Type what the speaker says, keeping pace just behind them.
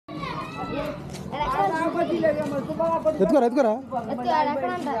ఎత్తుకోరా ఎత్తుకోరా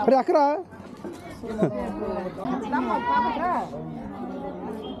అరే అక్కరా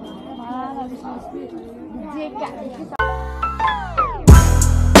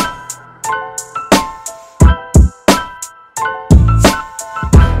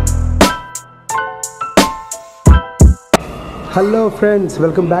hello friends,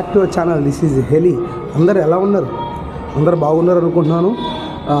 welcome back to our channel. This is Helio. అందరు ఎలా ఉన్నారు? అందరు బాగున్నారు అనుకుంటున్నాను.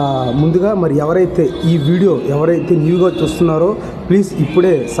 ముందుగా మరి ఎవరైతే ఈ వీడియో న్యూగా చూస్తున్నారో ప్లీజ్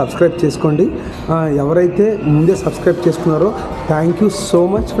ఇప్పుడే సబ్స్క్రైబ్ చేసుకోండి. ఎవరైతే ముందే సబ్స్క్రైబ్ చేసుకున్నారో thank you so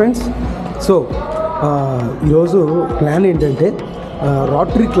much friends. So ఈరోజు ప్లాన్ ఏంటంటే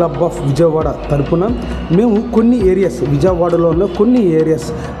రోటరీ క్లబ్ ఆఫ్ విజయవాడ తరపున మేము కొన్ని ఏరియాస్, విజయవాడలో ఉన్న కొన్ని ఏరియాస్,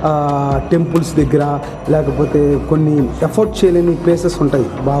 టెంపుల్స్ దగ్గర లేకపోతే కొన్ని ఎఫోర్డ్ చేయలేని ప్లేసెస్ ఉంటాయి,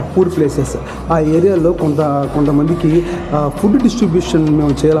 బాగా పూర్ ప్లేసెస్. ఆ ఏరియాలో కొంతమందికి ఫుడ్ డిస్ట్రిబ్యూషన్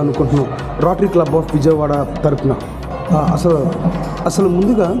మేము చేయాలనుకుంటున్నాం రోటరీ క్లబ్ ఆఫ్ విజయవాడ తరపున. అసలు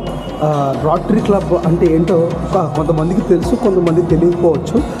ముందుగా రోటరీ క్లబ్ అంటే ఏంటో కొంతమందికి తెలుసు, కొంతమందికి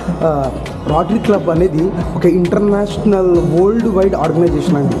తెలియకపోవచ్చు. రోటరీ క్లబ్ అనేది ఒక ఇంటర్నేషనల్ వరల్డ్ వైడ్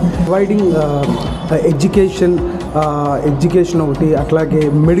ఆర్గనైజేషన్ అండి. ప్రొవైడింగ్ ఎడ్యుకేషన్ ఒకటి, అట్లాగే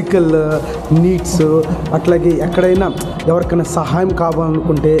మెడికల్ నీడ్స్, అట్లాగే ఎక్కడైనా ఎవరికైనా సహాయం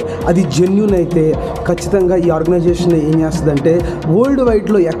కావాలనుకుంటే అది జెన్యూన్ అయితే ఖచ్చితంగా ఈ ఆర్గనైజేషన్ ఏం చేస్తుందంటే వరల్డ్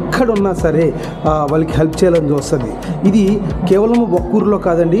వైడ్లో ఎక్కడున్నా సరే వాళ్ళకి హెల్ప్ చేయాలని చూస్తుంది. ఇది కేవలం ఒక్క ఊరిలో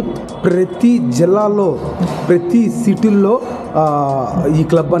కాదండి, ప్రతి జిల్లాలో, ప్రతి సిటీల్లో ఈ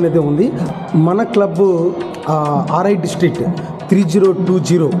క్లబ్ అనేది ఉంది. మన club RI district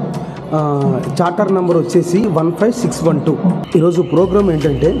 3020, charter number వచ్చేసి 15612. ఈరోజు ప్రోగ్రామ్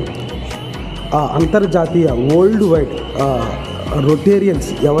ఏంటంటే అంతర్జాతీయ వరల్డ్ వైడ్ రొటేరియన్స్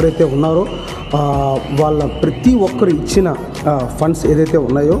ఎవరైతే ఉన్నారో వాళ్ళ ప్రతి ఒక్కరు ఇచ్చిన ఫండ్స్ ఏదైతే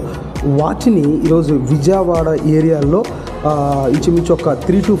ఉన్నాయో వాటిని ఈరోజు విజయవాడ ఏరియాలో ఇంచుమించు ఒక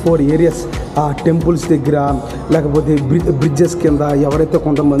 3 to 4 ఏరియాస్, టెంపుల్స్ దగ్గర లేకపోతే బ్రిడ్జెస్ కింద ఎవరైతే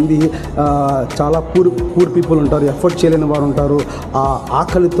కొంతమంది చాలా పూర్ పీపుల్ ఉంటారు, ఎఫర్ట్ చేయలేని వారు ఉంటారు,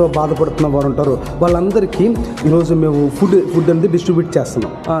 ఆకలితో బాధపడుతున్న వారు ఉంటారు, వాళ్ళందరికీ ఈరోజు మేము ఫుడ్ అనేది డిస్ట్రిబ్యూట్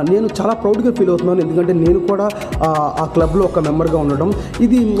చేస్తున్నాం. నేను చాలా ప్రౌడ్గా ఫీల్ అవుతున్నాను, ఎందుకంటే నేను కూడా ఆ క్లబ్లో ఒక మెంబర్గా ఉండడం.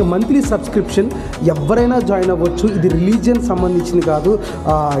 ఇది మంత్లీ సబ్స్క్రిప్షన్, ఎవరైనా జాయిన్ అవ్వచ్చు. ఇది రిలీజియన్ సంబంధించింది కాదు.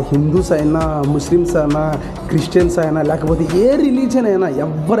 హిందూస్ అయినా, ముస్లిమ్స్ అయినా, క్రిస్టియన్స్ అయినా, లేకపోతే ఏ రిలీజియన్ అయినా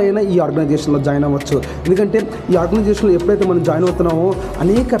ఎవరైనా ఈ ఆర్గనైజేషన్లో జాయిన్ అవ్వచ్చు. ఎందుకంటే ఈ ఆర్గనైజేషన్లో ఎప్పుడైతే మనం జాయిన్ అవుతున్నామో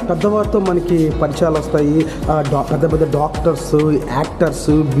అనేక పెద్దవారితో మనకి పరిచయాలు వస్తాయి. పెద్ద పెద్ద డాక్టర్స్, యాక్టర్స్,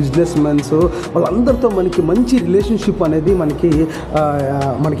 బిజినెస్ మెన్స్, వాళ్ళందరితో మనకి మంచి రిలేషన్షిప్ అనేది మనకి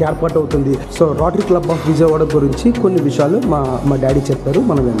ఏర్పాటు అవుతుంది. So rotary club of Vijayawada గురించి కొన్ని విషయాలు మా డాడీ చెప్పారు,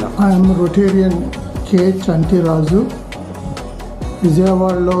 మనం విన్నాం. ఐఎమ్ రొటేరియన్ కే చంటిరాజు.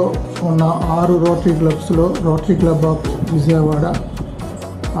 విజయవాడలో ఉన్న 6 rotary క్లబ్స్లో rotary club of Vijayawada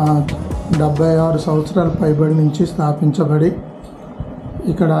 76 సంవత్సరాల పైబడి నుంచి స్థాపించబడి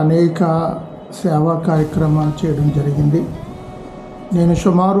ఇక్కడ అనేక సేవా కార్యక్రమాలు చేయడం జరిగింది. నేను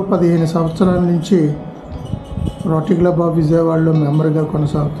సుమారు 15 సంవత్సరాల నుంచి రోటరీ క్లబ్ ఆఫ్ విజయవాడలో మెంబర్గా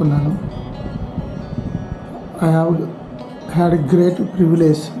కొనసాగుతున్నాను. I have had a great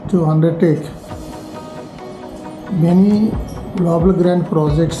privilege to undertake many global grant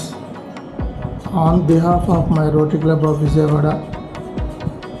projects on behalf of my Rotary Club of Vijayawada.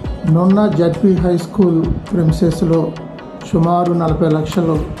 Nonna JP High School ప్రిమిసెస్లో సుమారు 40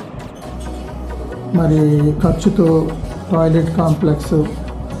 లక్షలు మరి ఖర్చుతో టాయిలెట్ కాంప్లెక్స్,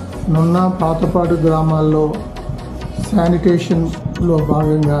 నున్న పాతపాడు గ్రామాల్లో శానిటేషన్లో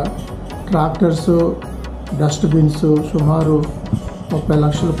భాగంగా ట్రాక్టర్స్, డస్ట్బిన్స్ సుమారు 30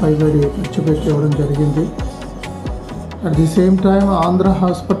 లక్షల పైబడి ఖర్చు పెట్టి ఇవ్వడం జరిగింది. At the same time Andhra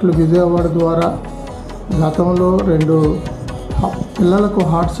hospital Vijayawada ద్వారా గతంలో 2 పిల్లలకు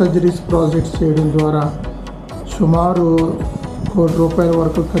హార్ట్ సర్జరీస్ ప్రాజెక్ట్స్ చేయడం ద్వారా సుమారు ₹1 కోటి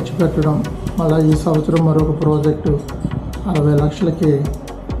వరకు ఖర్చు పెట్టడం, మళ్ళీ ఈ సంవత్సరం మరొక ప్రాజెక్టు 60 లక్షలకి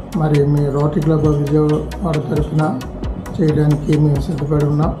మరి మీ రోటరీ క్లబ్ ఆఫ్ విజయవాడ తరఫున చేయడానికి మేము సిద్ధపడి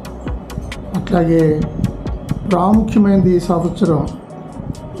ఉన్నాం. అట్లాగే ప్రాముఖ్యమైనది ఈ సంవత్సరం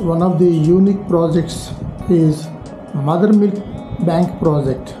one of the unique projects is Mother Milk Bank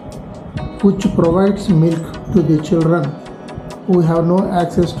project, which provides milk to the children who have no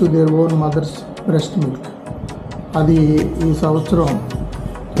access to their own mother's breast milk. అది ఈ సంవత్సరం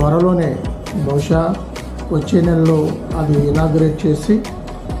త్వరలోనే బహుశా వచ్చే నెలలో అది ఇనాగ్రేట్ చేసి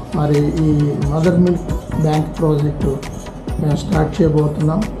మరి ఈ మదర్ మిల్క్ బ్యాంక్ ప్రాజెక్టు మేము స్టార్ట్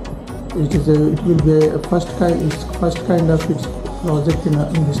చేయబోతున్నాం. It will be first kind of it's project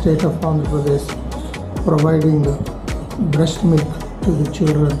in the state of Andhra Pradesh, providing breast milk to the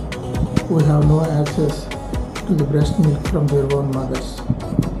children who have no access to the breast milk from their own mothers.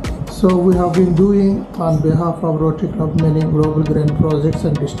 So we have been doing on behalf of Rotary Club many global grant projects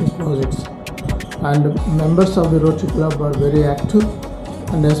and district projects, and members of the Rotary Club are very active,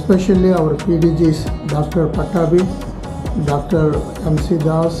 and especially our PDGs Dr. Patabi, Dr. MC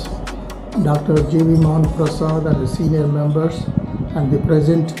Das, Dr. G.V. Mohan Prasad and the senior members and the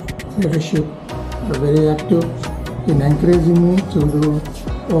present leadership are very active in encouraging me to do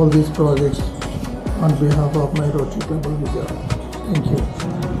all these projects on behalf of my Rotary Club of Vijayawada. Thank you.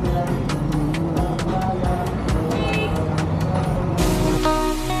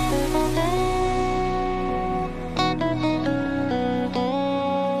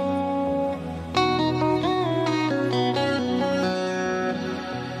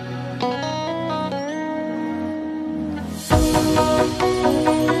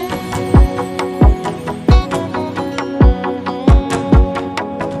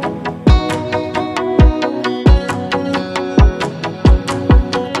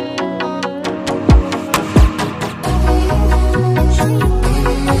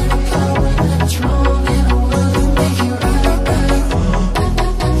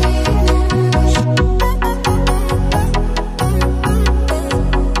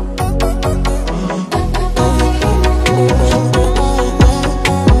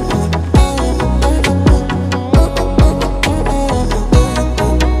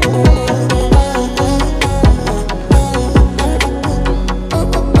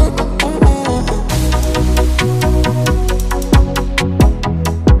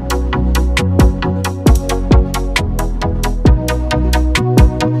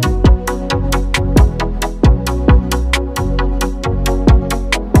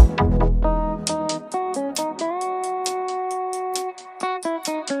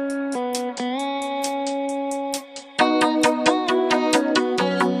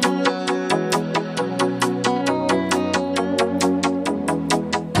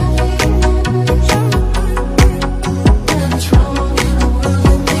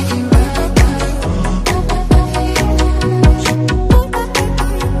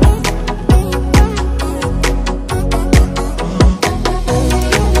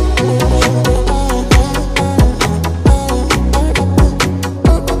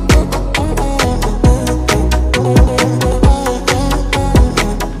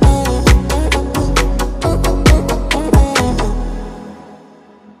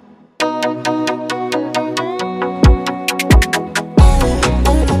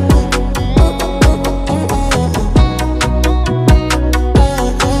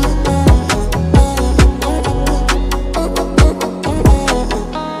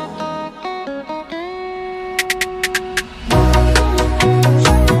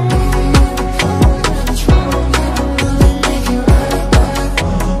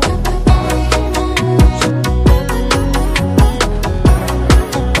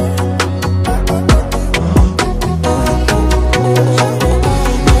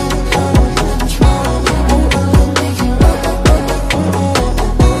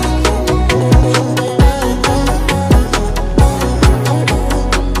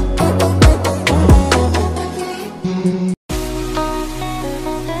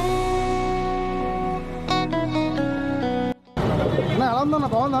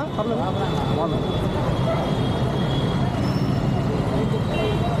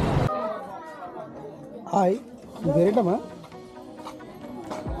 Hi పేరేంటమ్మా?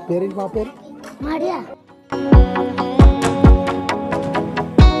 పేరేంటి మా పేరు? Maria.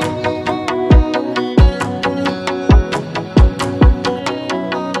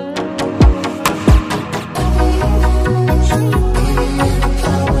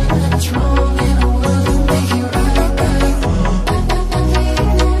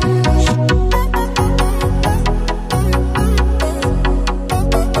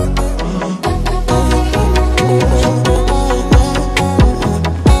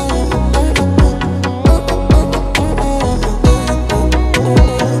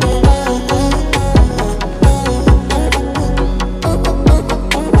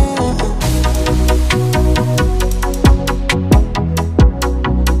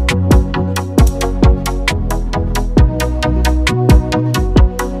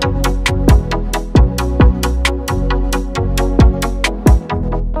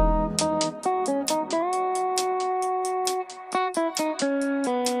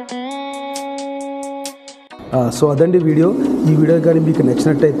 So అదండి video. ఈ video కానీ మీకు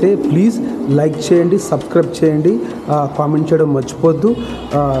నచ్చినట్టయితే please like చేయండి, సబ్స్క్రైబ్ చేయండి, కామెంట్ చేయడం మర్చిపోద్దు.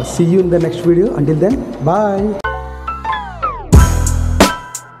 See you in the next video. Until then bye.